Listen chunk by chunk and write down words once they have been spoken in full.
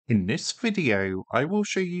In this video, I will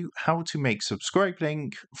show you how to make subscribe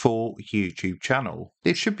link for YouTube channel.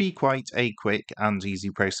 It should be quite a quick and easy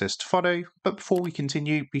process to follow, but before we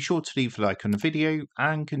continue, be sure to leave a like on the video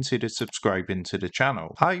and consider subscribing to the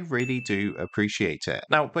channel. I really do appreciate it.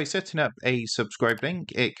 Now, by setting up a subscribe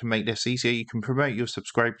link, it can make this easier. You can promote your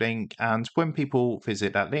subscribe link, and when people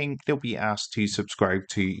visit that link, they'll be asked to subscribe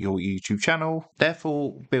to your YouTube channel,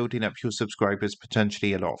 therefore building up your subscribers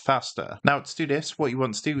potentially a lot faster. Now, to do this, what you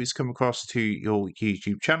want to do is come across to your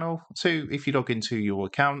YouTube channel. So if you log into your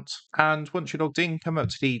account, and once you're logged in, come up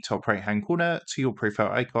to the top right hand corner to your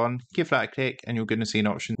profile icon, give that a click, and you're going to see an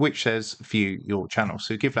option which says view your channel.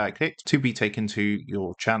 So give that a click to be taken to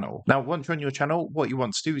your channel. Now, once you're on your channel, what you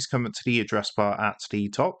want to do is come up to the address bar at the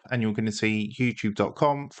top, and you're going to see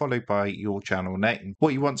youtube.com followed by your channel name.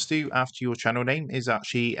 What you want to do after your channel name is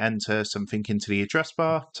actually enter something into the address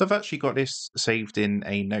bar. So I've actually got this saved in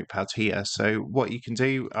a notepad here. So what you can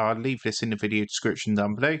do, I'll leave this in the video description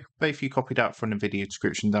down below, but if you copy that from the video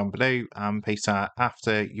description down below and paste that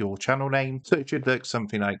after your channel name, so it should look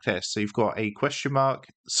something like this. So you've got a question mark,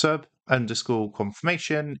 sub underscore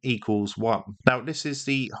confirmation equals 1. Now this is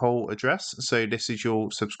the whole address, so this is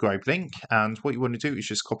your subscribe link, and what you want to do is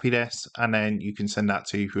just copy this and then you can send that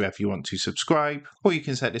to whoever you want to subscribe, or you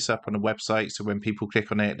can set this up on a website so when people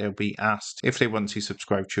click on it they'll be asked if they want to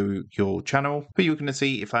subscribe to your channel. But you're going to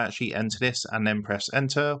see if I actually enter this and then press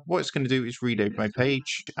enter, what it's going to do is reload my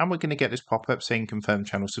page, and we're going to get this pop-up saying confirm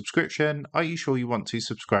channel subscription. Are you sure you want to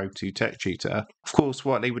subscribe to Tech Tutor? Of course,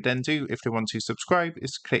 what they would then do if they want to subscribe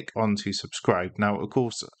is click on to subscribe. Now, of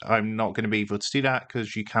course, I'm not going to be able to do that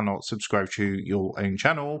because you cannot subscribe to your own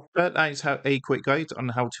channel, but that is a quick guide on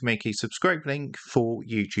how to make a subscribe link for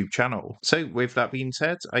YouTube channel. So with that being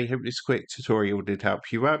said, I hope this quick tutorial did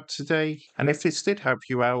help you out today, and if this did help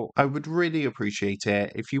you out, I would really appreciate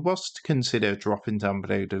it if you was to consider dropping down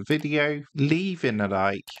below the video, leaving a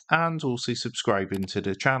like, and also subscribing to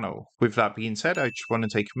the channel. With that being said, I just want to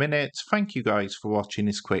take a minute to thank you guys for watching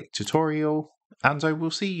this quick tutorial, and I will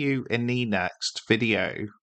see you in the next video.